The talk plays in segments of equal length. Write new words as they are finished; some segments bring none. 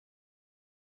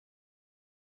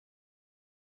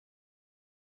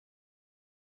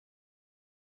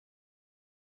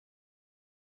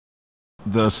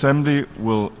The Assembly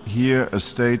will hear a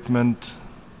statement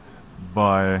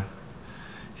by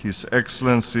His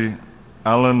Excellency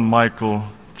Alan Michael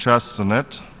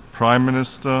Chastanet, Prime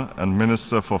Minister and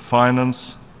Minister for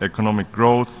Finance, Economic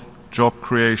Growth, Job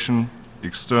Creation,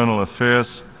 External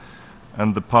Affairs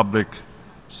and the Public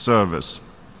Service.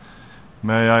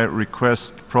 May I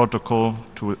request protocol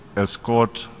to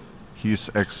escort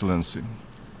His Excellency.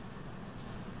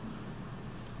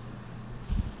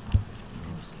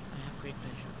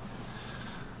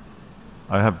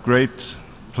 I have great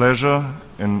pleasure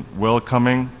in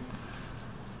welcoming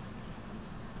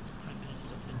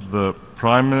the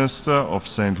Prime Minister of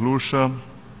Saint Lucia,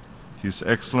 His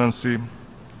Excellency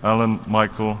Alan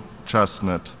Michael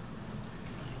Chastanet.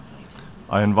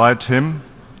 I invite him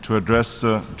to address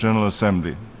the General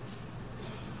Assembly.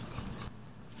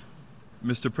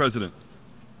 Mr. President,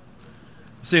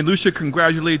 Saint Lucia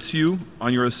congratulates you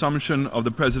on your assumption of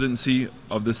the presidency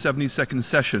of the 72nd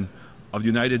session of the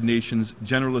United Nations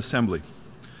General Assembly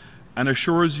and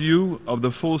assures you of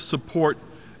the full support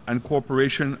and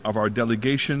cooperation of our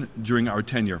delegation during our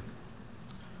tenure.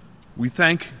 We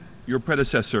thank your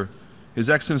predecessor, His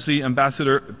Excellency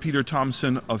Ambassador Peter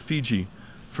Thompson of Fiji,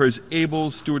 for his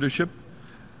able stewardship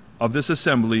of this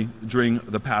Assembly during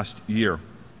the past year.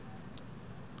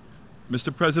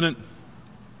 Mr. President,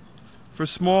 for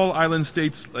small island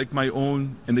states like my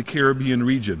own in the Caribbean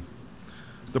region,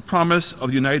 the promise of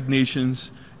the United Nations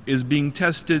is being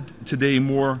tested today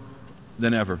more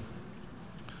than ever.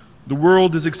 The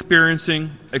world is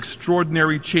experiencing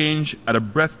extraordinary change at a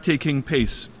breathtaking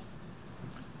pace,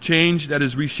 change that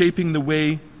is reshaping the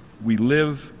way we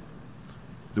live,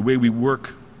 the way we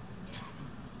work,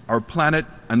 our planet,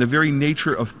 and the very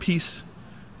nature of peace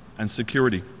and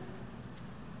security.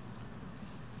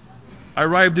 I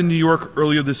arrived in New York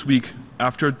earlier this week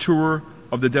after a tour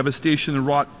of the devastation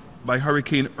wrought by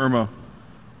Hurricane Irma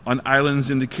on islands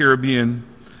in the Caribbean,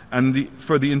 and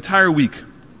for the entire week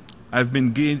I've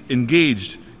been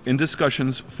engaged in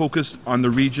discussions focused on the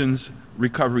region's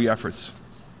recovery efforts.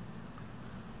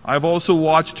 I've also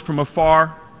watched from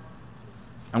afar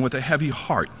and with a heavy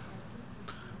heart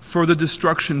further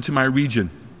destruction to my region,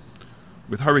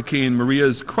 with Hurricane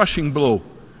Maria's crushing blow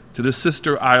to the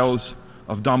sister isles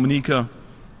of Dominica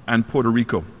and Puerto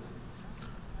Rico,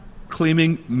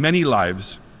 claiming many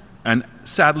lives and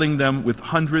saddling them with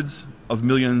hundreds of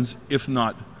millions, if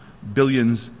not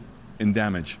billions, in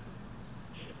damage.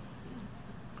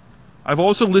 I've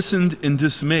also listened in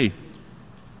dismay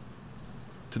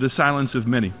to the silence of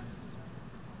many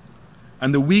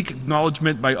and the weak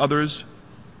acknowledgement by others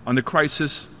on the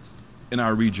crisis in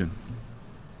our region.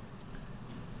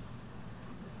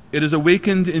 It has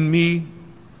awakened in me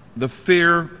the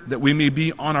fear that we may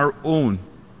be on our own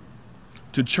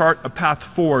to chart a path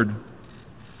forward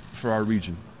for our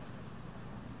region.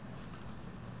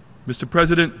 Mr.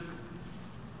 President,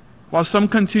 while some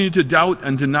continue to doubt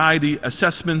and deny the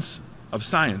assessments of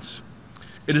science,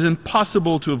 it is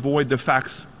impossible to avoid the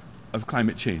facts of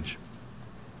climate change.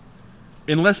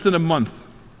 In less than a month,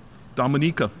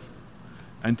 Dominica,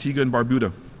 Antigua and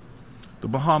Barbuda, the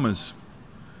Bahamas,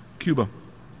 Cuba,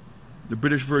 the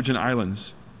British Virgin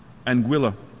Islands,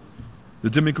 Anguilla, the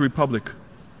Dominican Republic,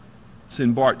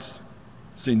 St. Bart's,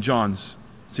 St. John's,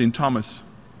 St. Thomas,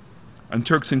 and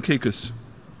Turks and Caicos,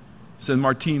 St.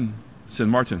 Martin, St.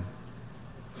 Martin,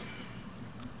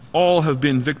 all have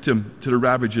been victim to the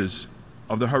ravages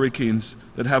of the hurricanes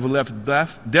that have left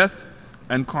death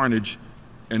and carnage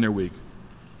in their wake.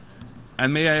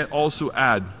 And may I also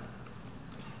add,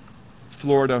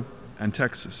 Florida and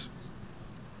Texas.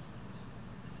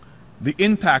 The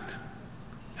impact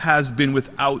has been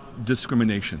without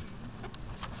discrimination.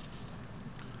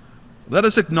 Let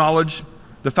us acknowledge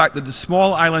the fact that the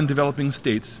small island developing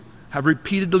states have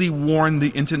repeatedly warned the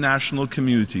international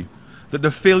community that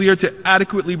the failure to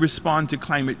adequately respond to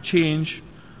climate change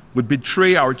would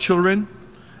betray our children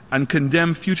and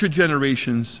condemn future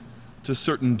generations to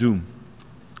certain doom.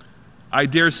 I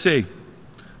dare say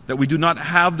that we do not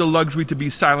have the luxury to be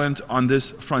silent on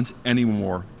this front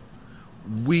anymore.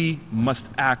 We must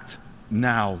act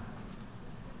now.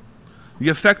 The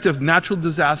effect of natural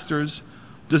disasters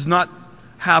does not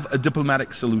have a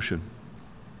diplomatic solution.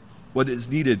 What is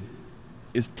needed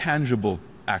is tangible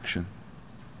action.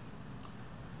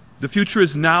 The future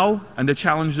is now, and the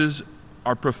challenges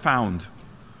are profound.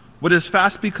 What is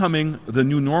fast becoming the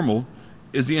new normal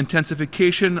is the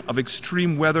intensification of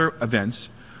extreme weather events,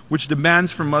 which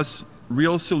demands from us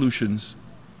real solutions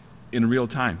in real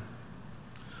time.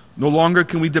 No longer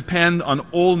can we depend on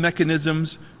old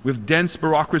mechanisms with dense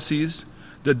bureaucracies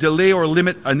that delay or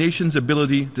limit a nation's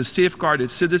ability to safeguard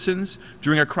its citizens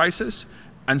during a crisis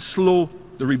and slow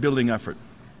the rebuilding effort.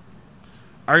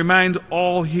 I remind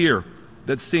all here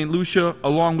that Saint Lucia,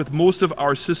 along with most of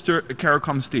our sister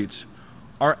CARICOM states,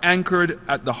 are anchored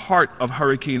at the heart of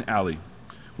Hurricane Alley,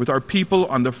 with our people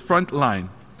on the front line,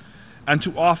 and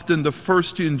too often the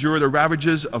first to endure the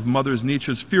ravages of Mother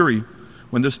Nature's fury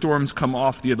when the storms come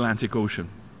off the Atlantic Ocean.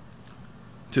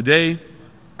 Today,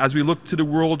 as we look to the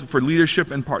world for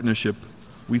leadership and partnership,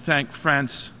 we thank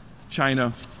France,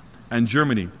 China, and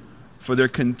Germany for their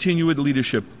continued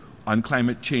leadership on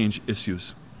climate change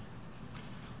issues.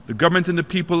 The government and the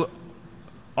people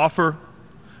offer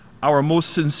our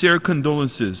most sincere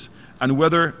condolences and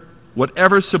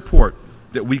whatever support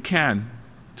that we can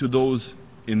to those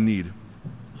in need.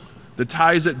 The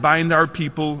ties that bind our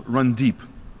people run deep.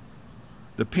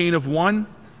 The pain of one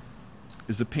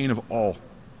is the pain of all.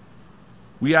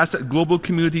 We ask that global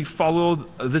community follow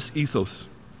this ethos.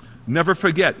 Never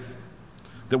forget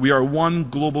that we are one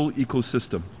global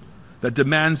ecosystem that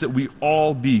demands that we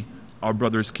all be our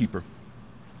brother's keeper.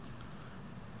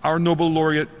 Our Nobel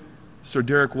laureate, Sir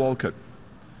Derek Walcott,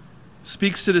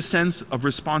 speaks to the sense of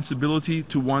responsibility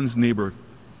to one's neighbor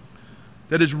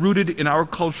that is rooted in our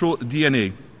cultural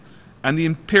DNA and the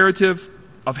imperative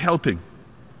of helping,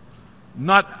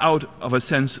 not out of a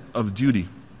sense of duty,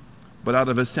 but out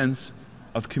of a sense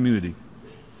of community.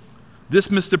 This,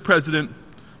 Mr. President,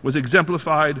 was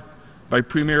exemplified by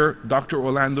Premier Dr.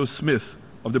 Orlando Smith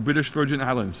of the British Virgin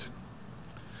Islands,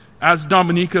 as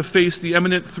Dominica faced the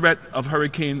imminent threat of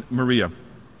Hurricane Maria.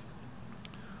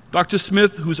 Dr.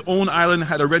 Smith, whose own island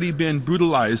had already been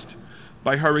brutalized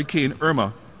by Hurricane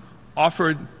Irma,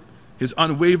 offered his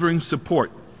unwavering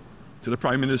support to the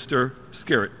Prime Minister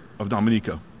Skerritt of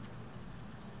Dominica.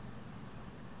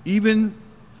 Even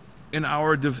in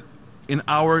our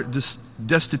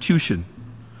destitution,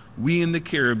 we in the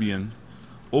Caribbean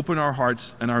open our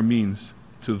hearts and our means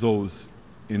to those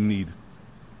in need.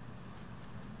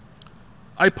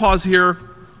 I pause here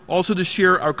also to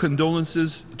share our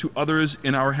condolences to others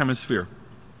in our hemisphere,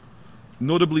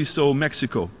 notably so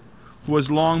Mexico, who has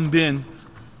long been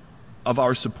of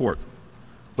our support,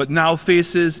 but now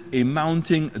faces a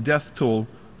mounting death toll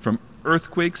from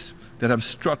earthquakes that have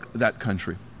struck that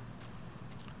country.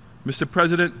 Mr.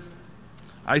 President,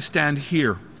 I stand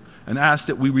here and ask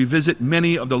that we revisit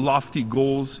many of the lofty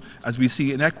goals as we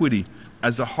see inequity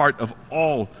as the heart of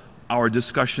all our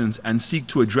discussions and seek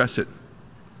to address it.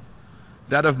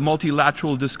 That of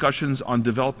multilateral discussions on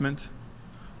development,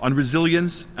 on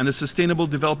resilience and the sustainable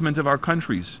development of our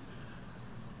countries,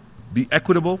 be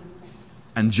equitable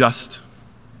and just.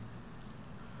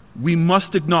 We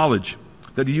must acknowledge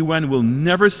that the UN will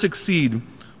never succeed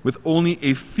with only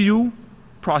a few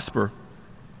prosper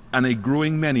and a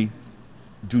growing many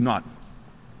do not.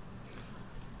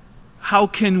 How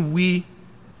can we,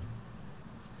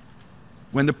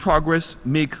 when the progress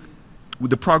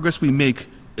we make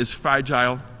is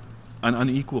fragile and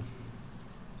unequal?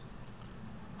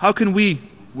 How can we,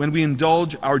 when we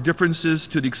indulge our differences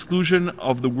to the exclusion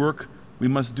of the work we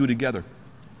must do together?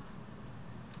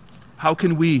 How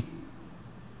can we,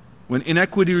 when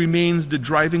inequity remains the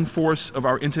driving force of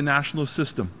our international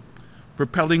system,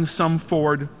 propelling some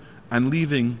forward and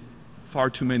leaving far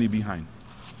too many behind?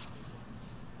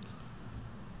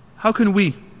 How can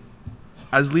we,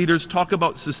 as leaders, talk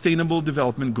about sustainable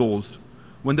development goals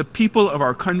when the people of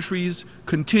our countries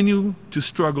continue to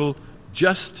struggle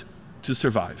just to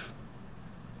survive?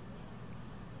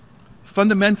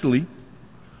 Fundamentally,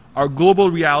 our global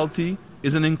reality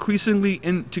is an increasingly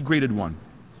integrated one.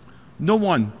 No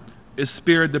one is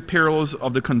spared the perils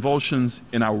of the convulsions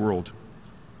in our world.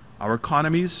 Our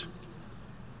economies,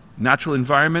 natural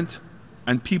environment,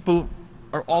 and people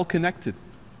are all connected.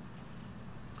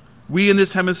 We in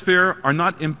this hemisphere are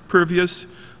not impervious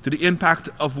to the impact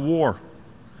of war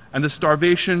and the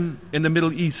starvation in the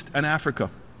Middle East and Africa,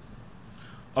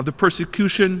 of the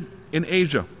persecution in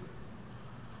Asia.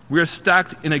 We are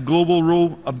stacked in a global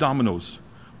row of dominoes,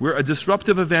 where a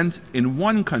disruptive event in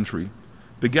one country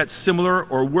begets similar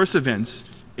or worse events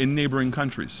in neighboring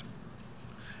countries,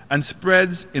 and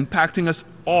spreads, impacting us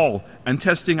all and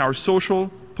testing our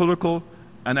social, political,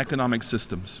 and economic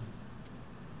systems.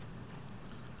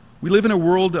 We live in a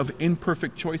world of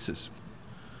imperfect choices.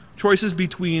 Choices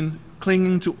between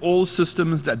clinging to old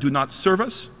systems that do not serve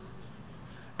us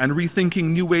and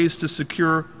rethinking new ways to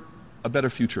secure a better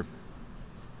future.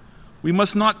 We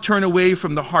must not turn away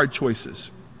from the hard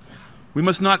choices. We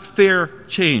must not fear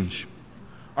change.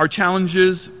 Our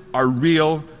challenges are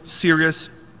real, serious,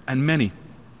 and many.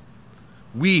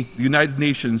 We, the United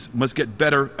Nations, must get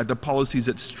better at the policies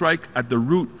that strike at the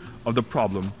root of the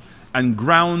problem and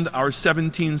ground our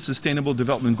 17 Sustainable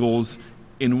Development Goals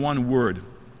in one word: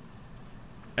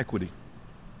 equity.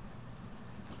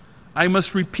 I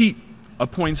must repeat a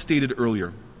point stated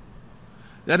earlier,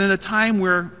 that in a time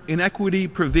where inequity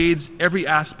pervades every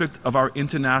aspect of our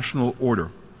international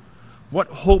order, what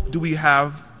hope do we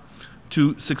have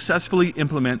to successfully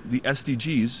implement the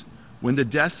SDGs when the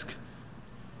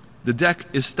deck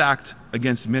is stacked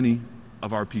against many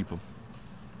of our people?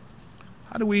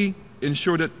 How do we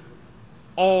ensure that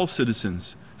all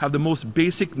citizens have the most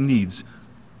basic needs,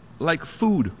 like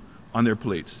food, on their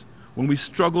plates when we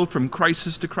struggle from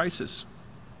crisis to crisis?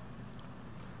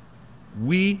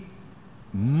 We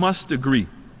must agree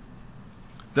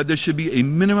that there should be a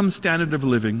minimum standard of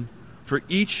living for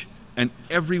each and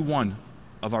every one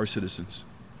of our citizens.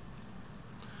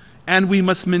 And we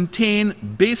must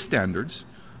maintain base standards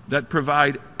that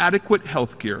provide adequate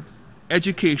health care,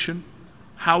 education,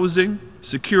 housing,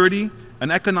 security,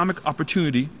 and economic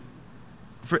opportunity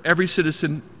for every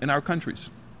citizen in our countries.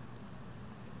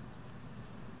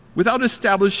 Without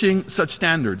establishing such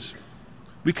standards,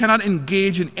 we cannot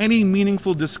engage in any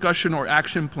meaningful discussion or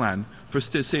action plan for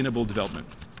sustainable development.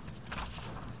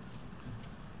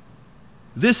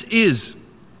 This is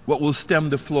what will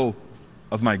stem the flow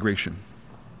of migration.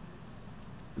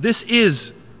 This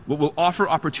is what will offer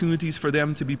opportunities for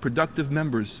them to be productive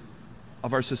members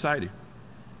of our society.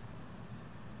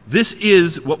 This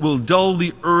is what will dull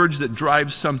the urge that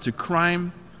drives some to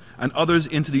crime and others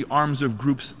into the arms of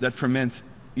groups that ferment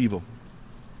evil.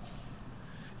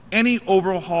 Any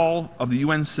overhaul of the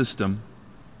UN system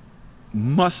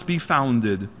must be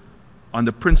founded on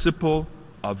the principle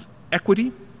of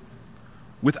equity,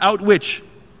 without which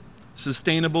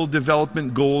sustainable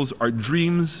development goals are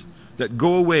dreams that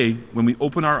go away when we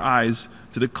open our eyes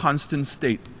to the constant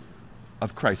state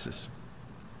of crisis.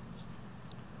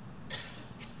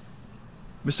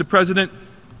 Mr. President,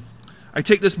 I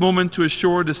take this moment to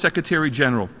assure the Secretary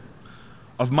General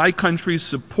of my country's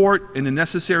support in the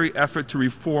necessary effort to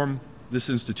reform this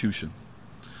institution,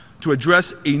 to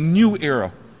address a new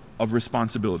era of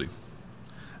responsibility.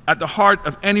 At the heart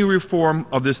of any reform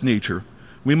of this nature,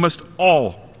 we must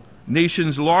all,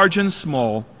 nations large and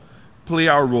small, play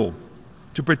our role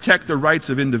to protect the rights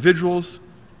of individuals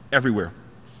everywhere.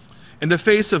 In the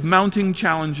face of mounting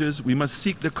challenges, we must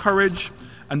seek the courage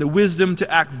and the wisdom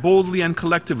to act boldly and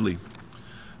collectively,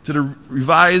 to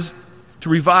revise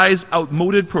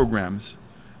outmoded programs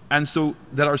and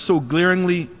that are so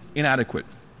glaringly inadequate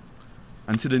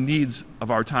and to the needs of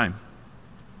our time.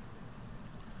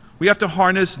 We have to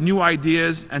harness new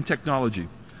ideas and technology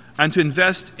and to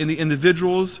invest in the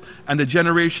individuals and the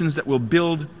generations that will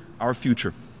build our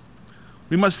future.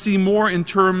 We must see more in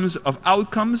terms of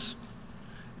outcomes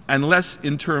and less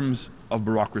in terms of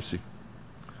bureaucracy.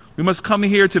 We must come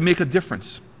here to make a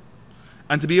difference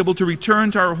and to be able to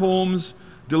return to our homes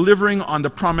delivering on the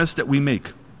promise that we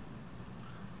make.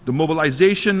 The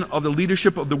mobilization of the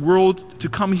leadership of the world to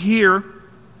come here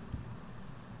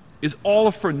is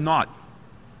all for naught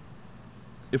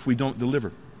if we don't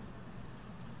deliver.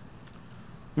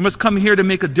 We must come here to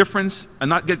make a difference and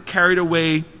not get carried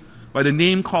away by the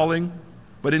name calling,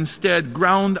 but instead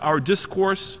ground our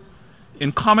discourse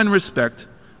in common respect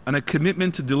and a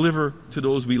commitment to deliver to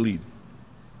those we lead.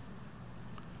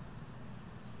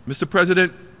 Mr.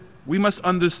 President, we must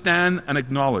understand and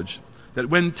acknowledge that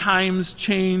when times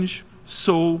change,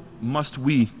 so must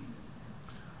we.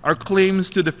 Our claims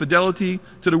to the fidelity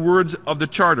to the words of the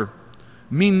Charter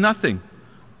mean nothing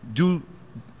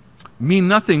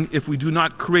if we do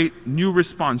not create new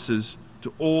responses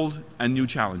to old and new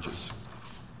challenges.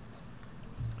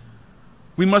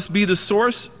 We must be the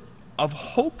source of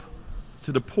hope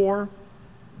to the poor,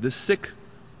 the sick,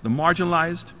 the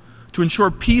marginalized, to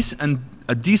ensure peace and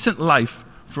a decent life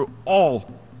for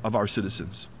all of our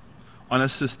citizens on a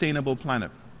sustainable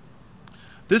planet.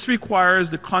 This requires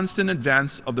the constant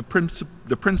advance of the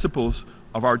principles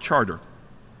of our Charter.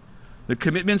 The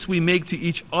commitments we make to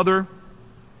each other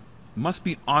must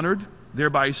be honored,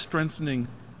 thereby strengthening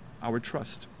our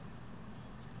trust.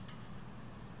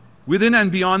 Within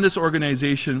and beyond this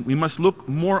organization, we must look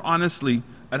more honestly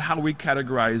at how we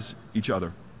categorize each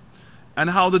other and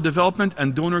how the development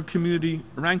and donor community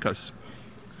rank us.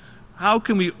 How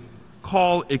can we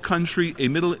call a country a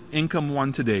middle-income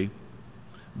one today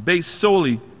based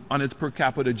solely on its per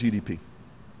capita GDP,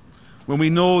 when we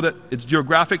know that its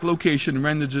geographic location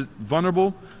renders it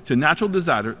vulnerable to natural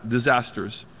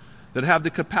disasters that have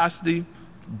the capacity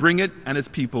to bring it and its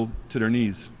people to their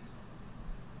knees?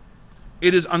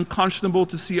 It is unconscionable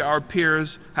to see our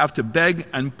peers have to beg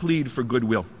and plead for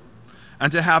goodwill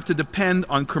and to have to depend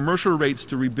on commercial rates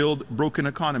to rebuild broken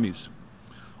economies,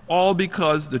 all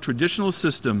because the traditional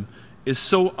system is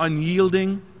so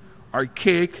unyielding,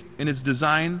 archaic in its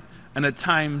design, and at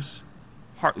times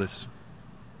heartless.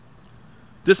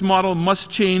 This model must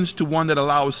change to one that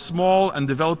allows small and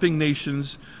developing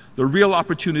nations the real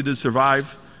opportunity to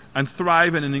survive and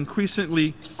thrive in an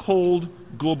increasingly cold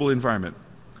global environment.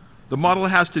 The model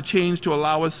has to change to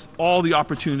allow us all the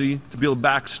opportunity to build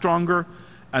back stronger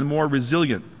and more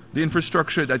resilient, the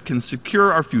infrastructure that can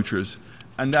secure our futures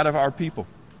and that of our people.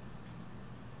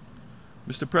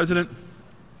 Mr. President,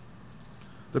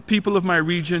 the people of my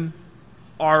region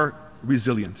are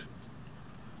resilient.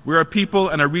 We're a people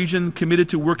and a region committed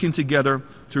to working together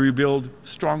to rebuild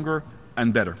stronger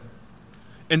and better.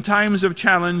 In times of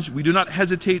challenge, we do not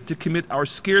hesitate to commit our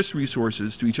scarce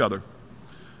resources to each other,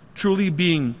 truly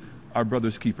being our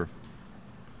brother's keeper.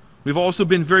 We've also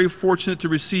been very fortunate to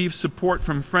receive support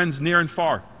from friends near and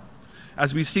far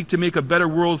as we seek to make a better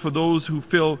world for those who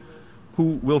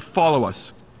will follow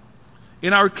us.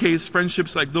 In our case,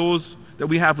 friendships like those that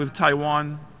we have with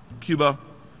Taiwan, Cuba,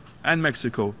 and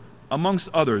Mexico, amongst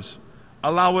others,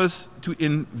 allow us to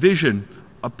envision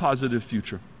a positive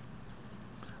future.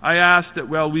 I ask that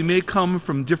while we may come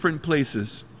from different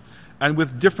places and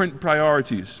with different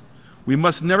priorities, we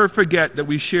must never forget that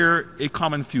we share a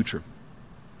common future.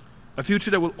 A future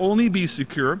that will only be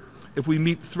secure if we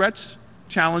meet threats,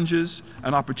 challenges,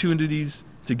 and opportunities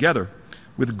together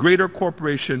with greater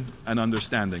cooperation and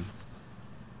understanding.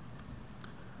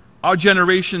 Our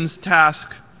generation's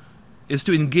task is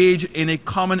to engage in a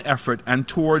common effort and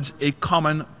towards a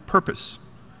common purpose,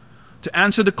 to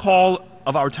answer the call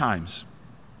of our times.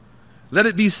 Let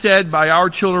it be said by our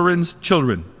children's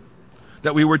children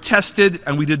that we were tested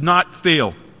and we did not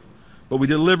fail, but we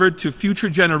delivered to future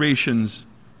generations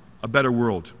a better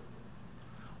world.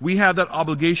 We have that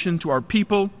obligation to our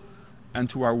people and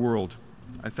to our world.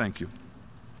 I thank you.